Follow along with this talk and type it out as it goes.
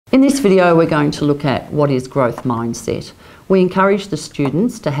In this video, we're going to look at what is growth mindset. We encourage the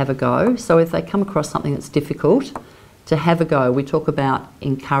students to have a go. So if they come across something that's difficult, to have a go. We talk about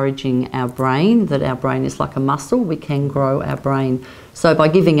encouraging our brain, that our brain is like a muscle. We can grow our brain. So by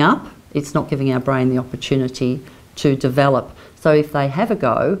giving up, it's not giving our brain the opportunity to develop. So if they have a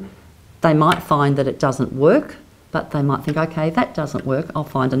go, they might find that it doesn't work, but they might think, okay, that doesn't work, I'll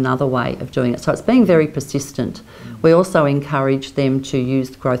find another way of doing it. So it's being very persistent. We also encourage them to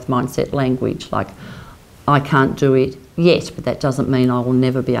use the growth mindset language, like, I can't do it yet, but that doesn't mean I will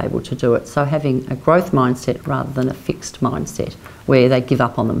never be able to do it. So having a growth mindset rather than a fixed mindset where they give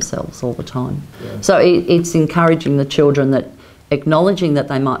up on themselves all the time. Yeah. So it's encouraging the children that, acknowledging that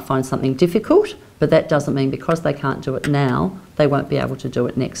they might find something difficult, but that doesn't mean because they can't do it now, they won't be able to do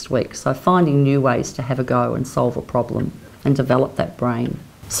it next week. So finding new ways to have a go and solve a problem and develop that brain.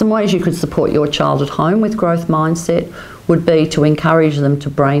 Some ways you could support your child at home with growth mindset would be to encourage them to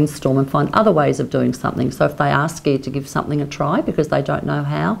brainstorm and find other ways of doing something. So if they are scared to give something a try because they don't know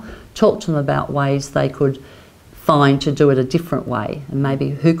how, talk to them about ways they could find to do it a different way, and maybe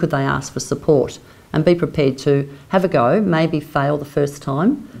who could they ask for support, and be prepared to have a go, maybe fail the first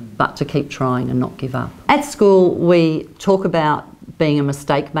time, but to keep trying and not give up. At school, we talk about being a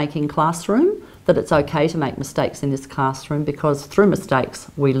mistake-making classroom, that it's okay to make mistakes in this classroom because through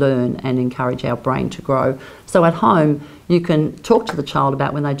mistakes we learn and encourage our brain to grow. So at home, you can talk to the child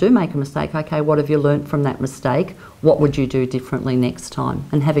about when they do make a mistake, okay, what have you learnt from that mistake? What would you do differently next time?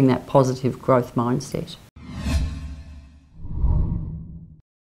 And having that positive growth mindset.